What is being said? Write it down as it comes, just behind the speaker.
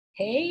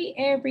Hey,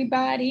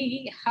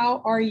 everybody.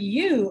 How are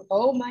you?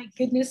 Oh, my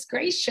goodness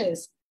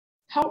gracious.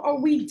 How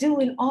are we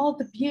doing, all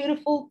the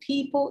beautiful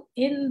people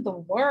in the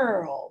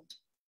world?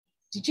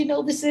 Did you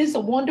know this is a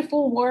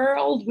wonderful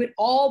world with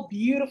all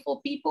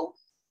beautiful people?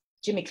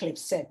 Jimmy Cliff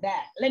said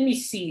that. Let me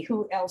see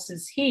who else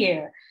is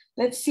here.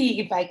 Let's see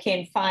if I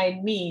can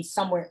find me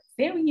somewhere.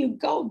 There you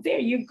go. There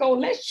you go.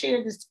 Let's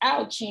share this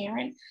out,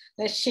 Sharon.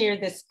 Let's share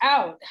this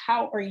out.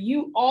 How are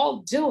you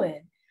all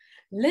doing?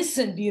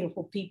 Listen,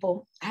 beautiful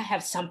people, I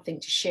have something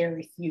to share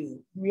with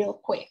you real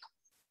quick,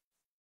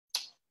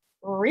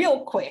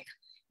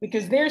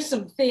 because there's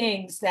some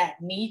things that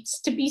needs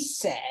to be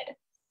said,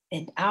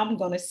 and I'm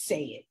going to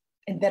say it.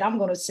 And then I'm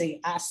going to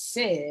say, I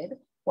said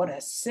what I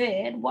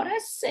said,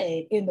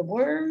 in the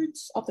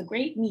words of the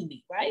great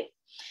Mimi, right?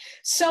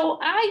 So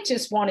I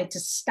just wanted to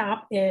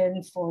stop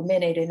in for a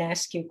minute and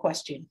ask you a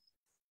question.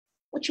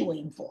 What you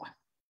waiting for?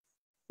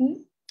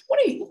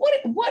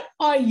 What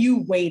are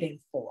you waiting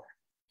for?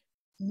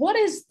 What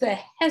is the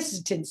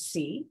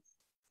hesitancy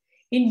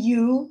in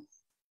you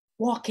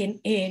walking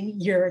in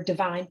your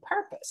divine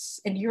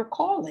purpose and your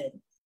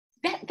calling?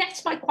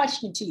 That's my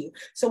question to you.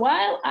 So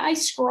while I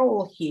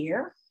scroll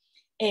here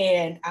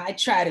and I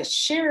try to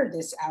share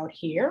this out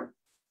here,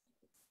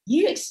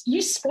 you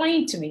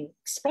explain to me,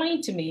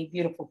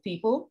 beautiful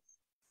people,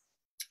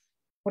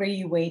 what are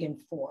you waiting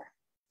for?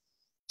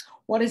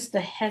 What is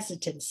the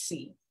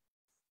hesitancy?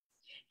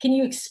 Can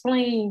you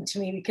explain to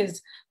me?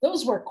 Because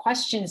those were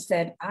questions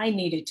that I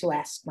needed to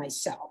ask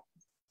myself.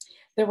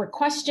 There were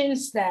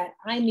questions that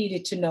I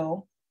needed to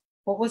know.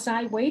 What was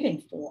I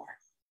waiting for?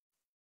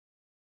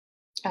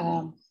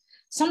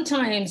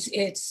 Sometimes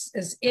it's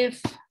as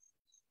if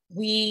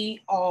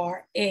we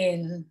are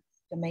in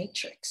the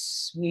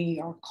matrix.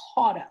 We are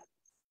caught up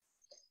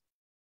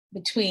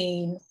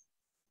between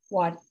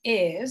what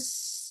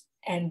is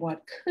and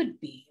what could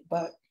be.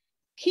 But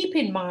keep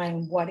in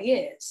mind what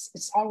is.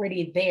 It's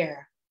already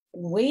there,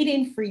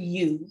 waiting for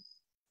you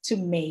to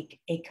make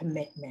a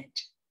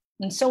commitment.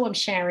 And so I'm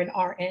Sharon,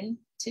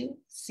 RN2,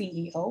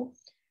 CEO.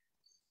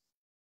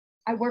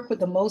 I work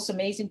with the most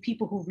amazing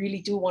people who really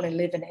do want to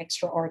live an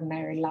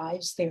extraordinary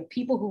lives. There are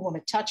people who want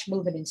to touch,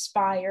 move, and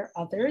inspire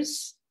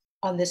others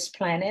on this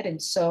planet.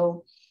 And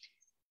so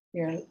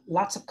there are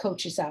lots of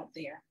coaches out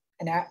there.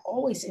 And I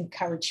always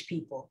encourage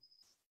people,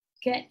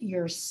 get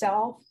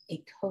yourself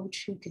a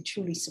coach who can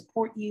truly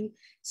support you,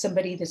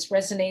 somebody that's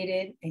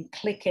resonated and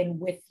clicking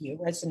with you,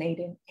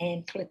 resonating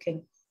and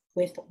clicking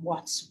with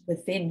what's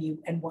within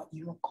you and what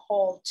you're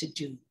called to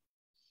do.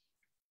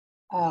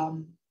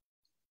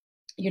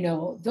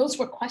 Those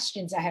were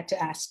questions I had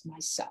to ask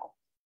myself.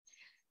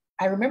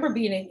 I remember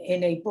being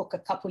in a book a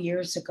couple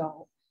years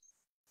ago,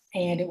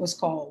 and it was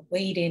called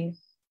Waiting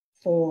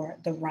for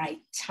the Right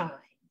Time,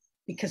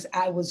 because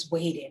I was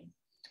waiting.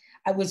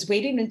 I was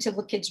waiting until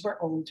the kids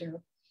were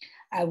older.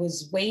 I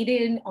was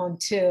waiting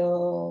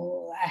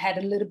until I had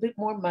a little bit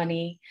more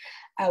money.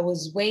 I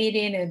was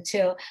waiting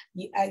until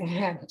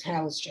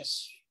I was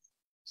just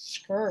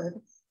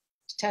scared,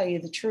 to tell you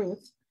the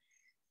truth.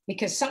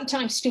 Because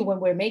sometimes too,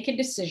 when we're making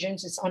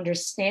decisions, it's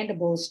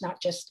understandable. It's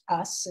not just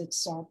us,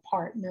 it's our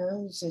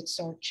partners, it's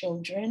our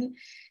children,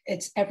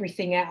 it's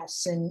everything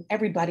else and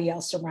everybody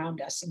else around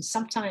us. And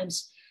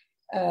sometimes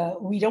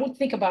we don't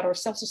think about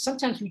ourselves. So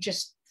sometimes we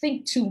just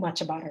think too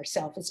much about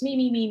ourselves. It's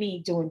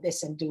me, doing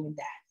this and doing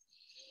that.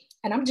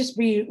 And I'm just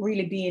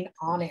really being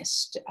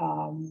honest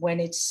when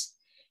it's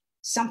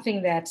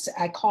something that's,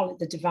 I call it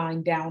the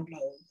divine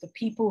download, the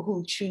people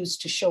who choose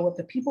to show up,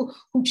 the people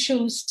who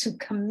choose to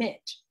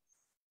commit.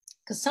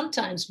 Because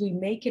sometimes we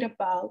make it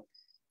about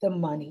the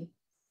money.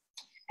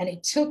 And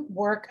it took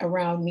work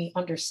around me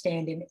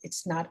understanding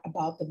it's not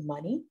about the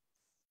money.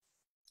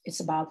 It's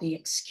about the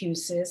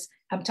excuses.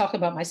 I'm talking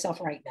about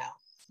myself right now,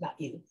 not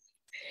you.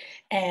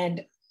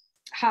 And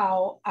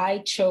how I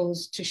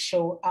chose to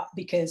show up,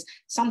 because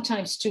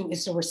sometimes too,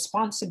 it's a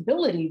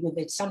responsibility with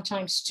it.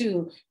 Sometimes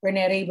too, we're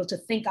not able to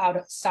think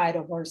outside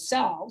of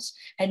ourselves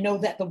and know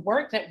that the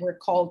work that we're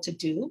called to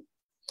do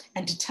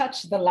and to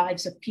touch the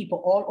lives of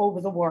people all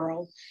over the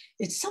world,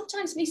 it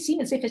sometimes may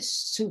seem as if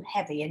it's too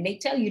heavy. And they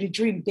tell you to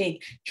dream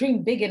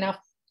big enough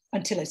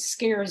until it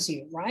scares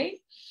you, right?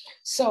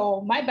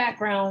 So my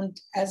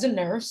background as a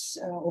nurse,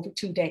 over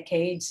 2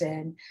 decades,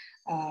 and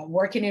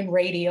working in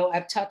radio,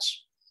 I've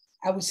touched,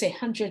 I would say,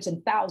 hundreds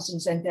and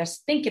thousands. And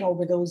just thinking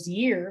over those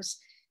years,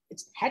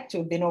 it's had to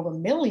have been over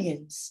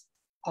millions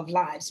of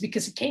lives,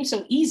 because it came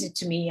so easy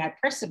to me. I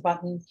press a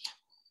button,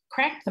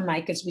 crack the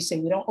mic, as we say.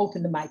 We don't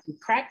open the mic, we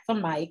crack the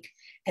mic,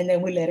 and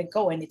then we let it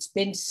go. And it's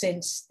been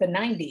since the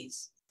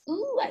 90s.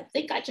 Ooh, I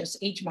think I just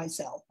aged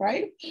myself,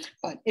 right?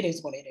 But it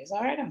is what it is.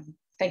 All right, I'm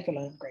thankful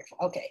and I'm grateful.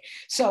 Okay,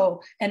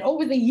 so, and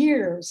over the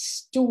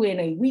years, doing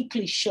a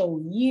weekly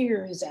show,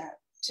 years at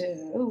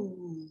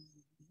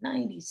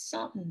 90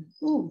 something.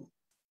 Ooh,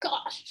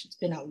 gosh, it's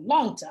been a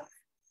long time.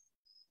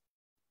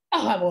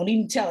 Oh, I won't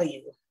even tell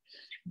you,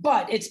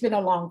 but it's been a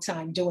long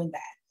time doing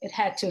that. It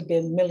had to have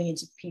been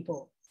millions of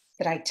people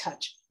that I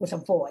touch with a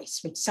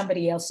voice, with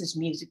somebody else's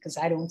music, because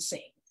I don't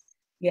sing.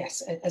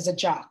 Yes, as a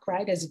jock,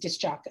 right? As a disc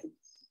jockey.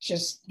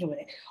 just doing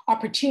it.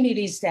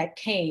 Opportunities that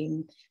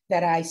came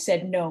that I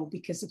said no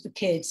because of the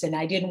kids, and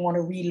I didn't want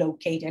to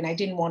relocate, and I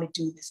didn't want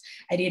to do this,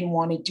 I didn't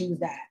want to do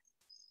that.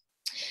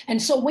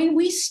 And so when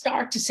we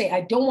start to say,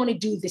 I don't want to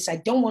do this, I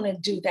don't want to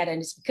do that,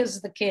 and it's because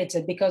of the kids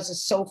and because of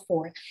so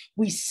forth,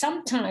 we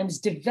sometimes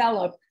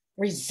develop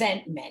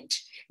resentment.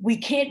 We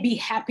can't be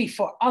happy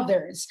for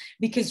others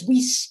because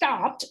we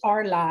stopped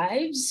our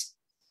lives,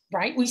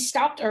 right? We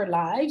stopped our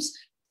lives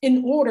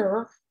in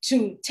order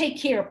to take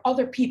care of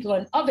other people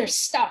and other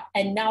stuff.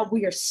 And now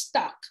we are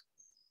stuck.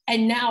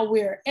 And now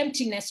we're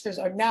empty nesters,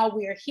 or now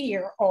we're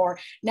here, or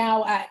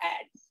now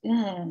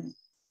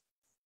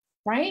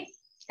right?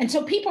 And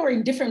so people are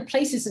in different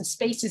places and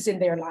spaces in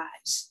their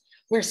lives.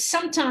 We're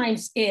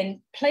sometimes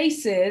in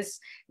places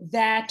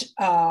that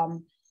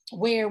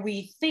where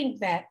we think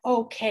that,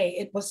 okay,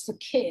 it was the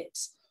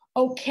kids.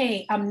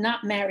 Okay, I'm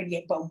not married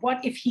yet, but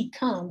what if he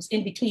comes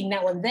in between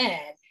now and then?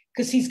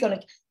 Because he's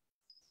gonna,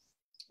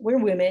 we're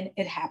women,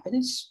 it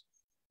happens.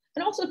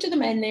 And also to the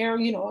men there,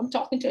 you know, I'm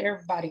talking to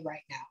everybody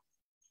right now.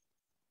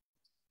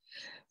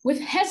 With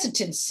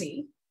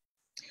hesitancy,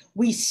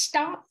 we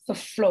stop the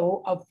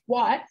flow of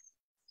what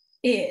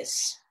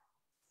is,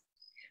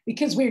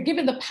 because we're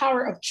given the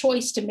power of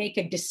choice to make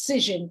a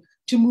decision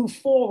to move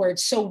forward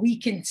so we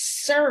can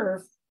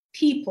serve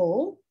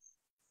people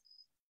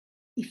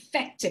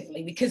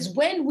effectively. Because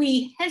when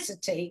we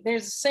hesitate,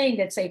 there's a saying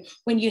that say,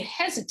 when you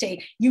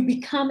hesitate, you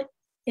become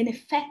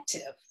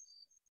ineffective.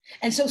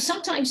 And so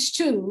sometimes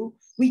too,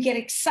 we get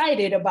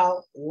excited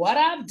about what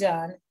I've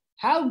done,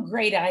 how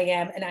great I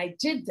am, and I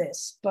did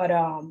this, but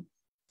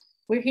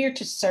we're here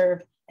to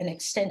serve an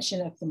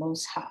extension of the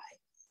Most High.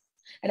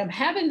 And I'm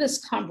having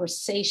this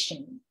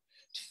conversation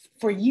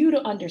for you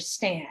to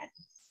understand,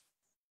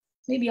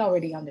 maybe you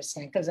already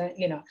understand, because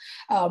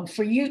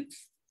for you,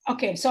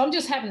 okay, so I'm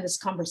just having this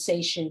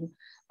conversation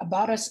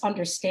about us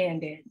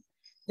understanding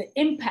the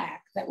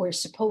impact that we're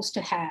supposed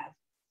to have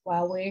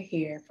while we're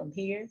here, from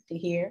here to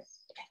here,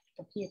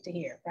 from here to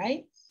here,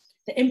 right?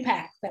 The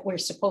impact that we're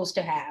supposed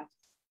to have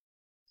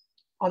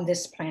on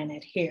this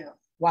planet here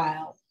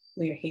while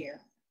we're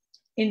here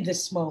in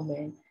this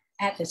moment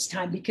at this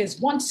time. Because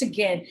once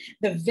again,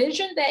 the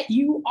vision that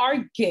you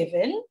are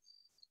given,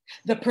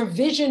 the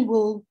provision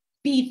will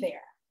be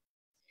there.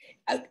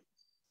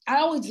 I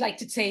always like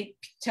to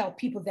tell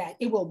people that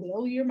it will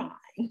blow your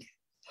mind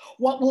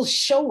what will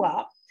show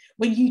up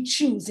when you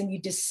choose and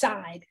you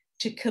decide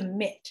to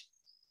commit.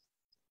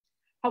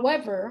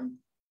 However,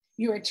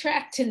 you're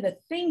attracting the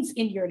things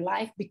in your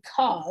life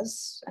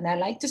because, and I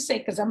like to say,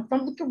 because I'm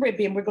from the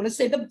Caribbean, we're going to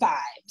say the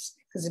vibes.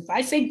 Because if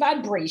I say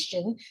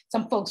vibration,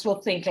 some folks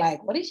will think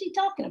like, what is she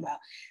talking about?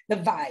 The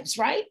vibes,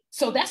 right?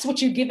 So that's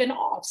what you're giving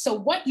off. So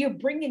what you're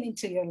bringing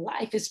into your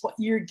life is what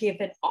you're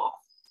giving off.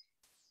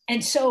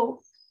 And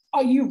so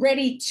are you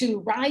ready to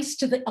rise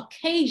to the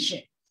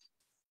occasion?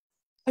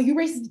 Are you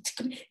ready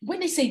to, when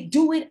they say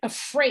do it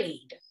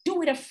afraid,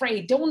 do it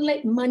afraid. Don't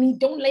let money,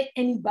 don't let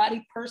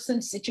anybody,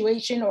 person,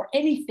 situation, or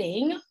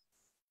anything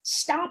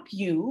stop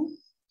you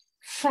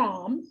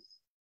from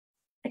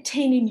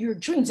attaining your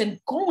dreams and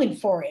going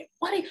for it.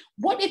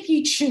 What if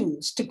you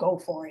choose to go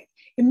for it?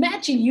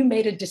 Imagine you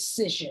made a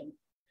decision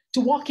to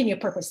walk in your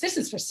purpose. This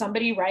is for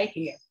somebody right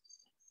here.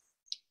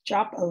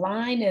 Drop a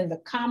line in the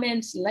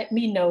comments. Let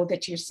me know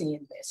that you're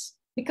seeing this,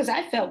 because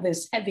I felt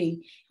this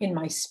heavy in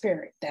my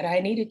spirit that I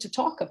needed to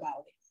talk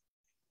about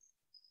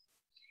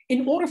it.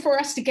 In order for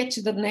us to get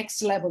to the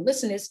next level,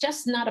 listen, it's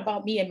just not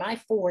about me and my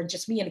four, and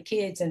just me and the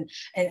kids and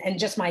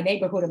just my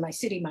neighborhood and my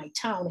city, my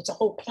town. It's a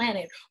whole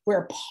planet.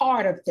 We're a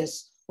part of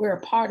this. We're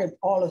a part of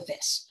all of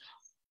this.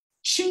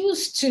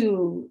 Choose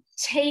to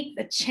take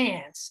the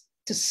chance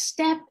to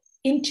step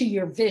into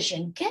your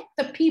vision. Get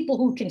the people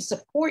who can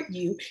support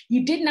you.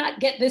 You did not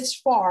get this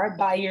far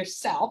by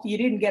yourself. You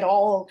didn't get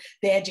all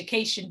the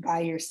education by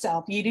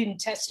yourself. You didn't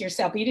test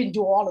yourself. You didn't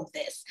do all of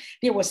this.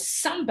 There was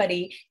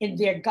somebody in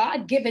their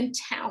God-given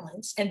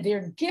talents and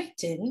their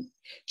gifting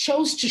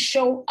chose to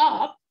show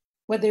up,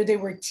 whether they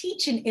were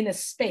teaching in a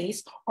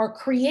space or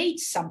create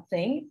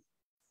something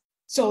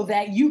so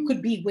that you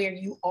could be where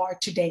you are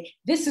today.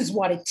 This is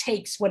what it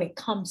takes when it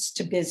comes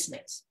to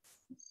business.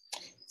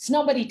 It's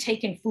nobody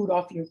taking food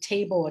off your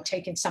table or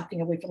taking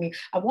something away from you.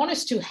 I want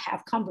us to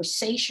have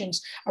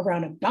conversations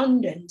around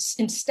abundance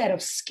instead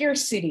of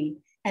scarcity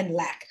and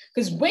lack.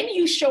 Because when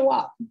you show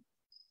up,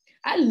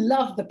 I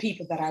love the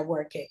people that I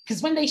work with,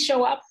 because when they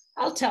show up,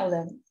 I'll tell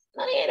them,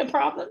 money ain't a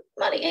problem.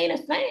 Money ain't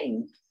a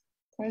thing.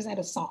 Or is that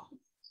a song,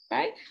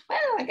 right? Well,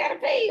 I got to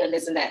pay you and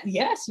this and that.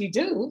 Yes, you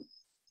do.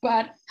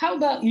 But how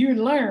about you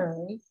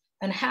learn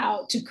on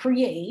how to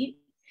create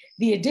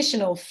the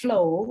additional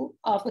flow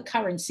of the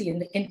currency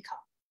and the income?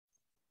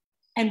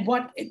 And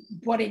what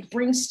it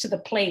brings to the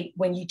plate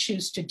when you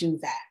choose to do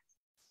that.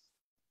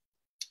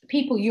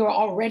 People,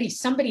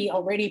 somebody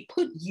already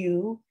put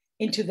you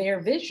into their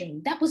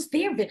vision. That was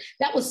their vision.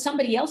 That was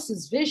somebody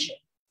else's vision.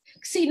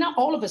 See, not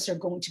all of us are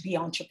going to be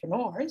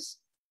entrepreneurs,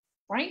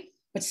 right?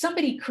 But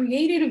somebody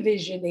created a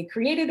vision, they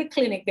created a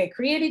clinic, they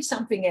created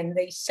something, and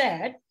they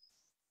said,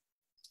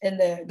 in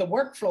the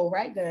workflow,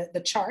 right?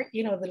 The chart,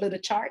 the little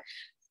chart.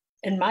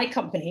 In my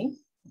company,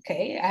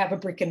 okay, I have a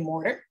brick and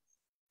mortar.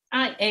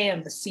 I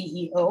am the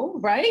CEO,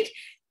 right?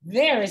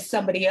 There is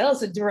somebody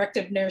else, a director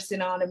of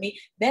nursing under me.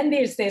 Then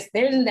there's this,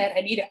 there's that.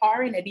 I need an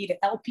RN, I need an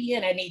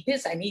LPN, I need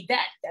this, I need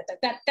that.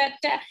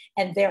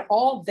 And they're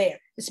all there.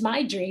 It's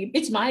my dream.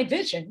 It's my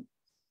vision.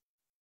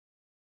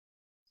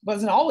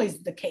 Wasn't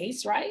always the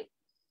case, right?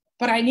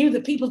 But I knew the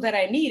people that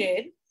I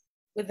needed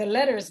with the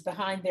letters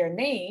behind their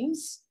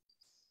names.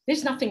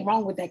 There's nothing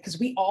wrong with that because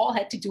we all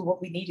had to do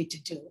what we needed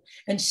to do.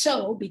 And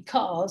so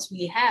because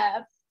we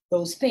have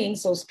those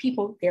things, those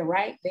people, they're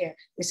right there.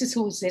 This is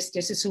who's this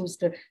is who's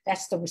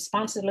that's the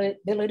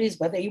responsibilities,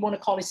 whether you want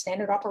to call it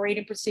standard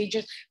operating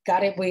procedures,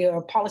 got it,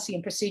 or policy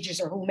and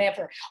procedures or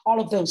whomever, all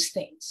of those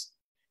things.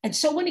 And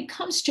so when it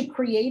comes to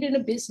creating a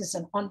business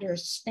and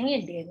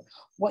understanding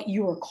what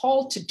you are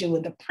called to do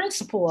and the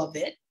principle of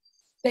it,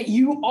 that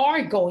you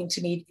are going to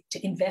need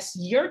to invest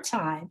your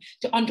time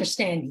to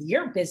understand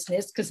your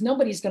business, because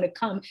nobody's going to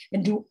come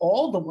and do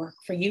all the work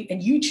for you,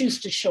 and you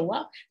choose to show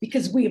up,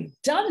 because we have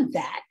done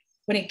that.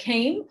 When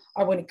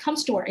it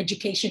comes to our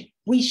education,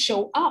 we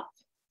show up.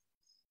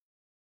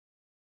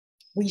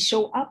 We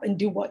show up and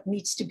do what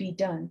needs to be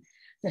done.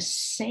 The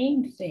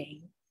same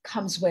thing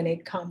comes when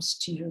it comes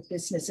to your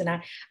business. And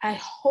I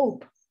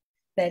hope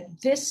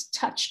that this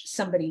touched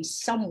somebody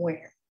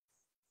somewhere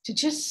to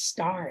just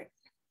start.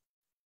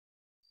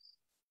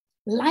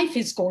 Life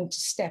is going to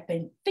step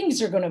in.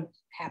 Things are going to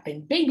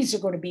happen. Babies are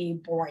going to be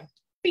born.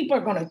 People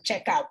are going to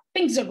check out.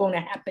 Things are going to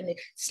happen.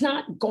 It's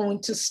not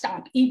going to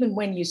stop even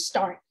when you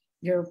start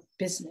your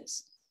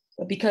business,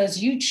 but because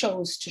you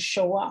chose to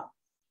show up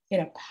in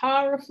a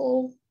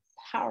powerful,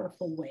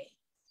 powerful way.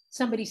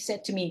 Somebody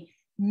said to me,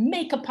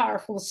 make a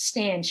powerful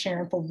stand,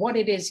 Sharon, for what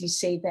it is you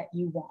say that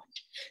you want.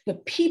 The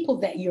people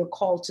that you're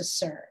called to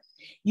serve.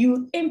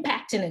 You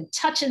impacting and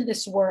touching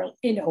this world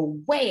in a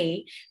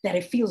way that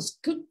it feels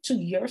good to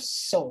your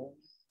soul.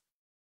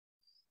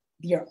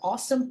 Your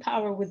awesome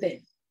power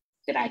within.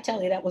 Did I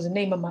tell you that was the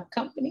name of my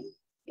company?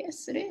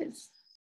 Yes, it is.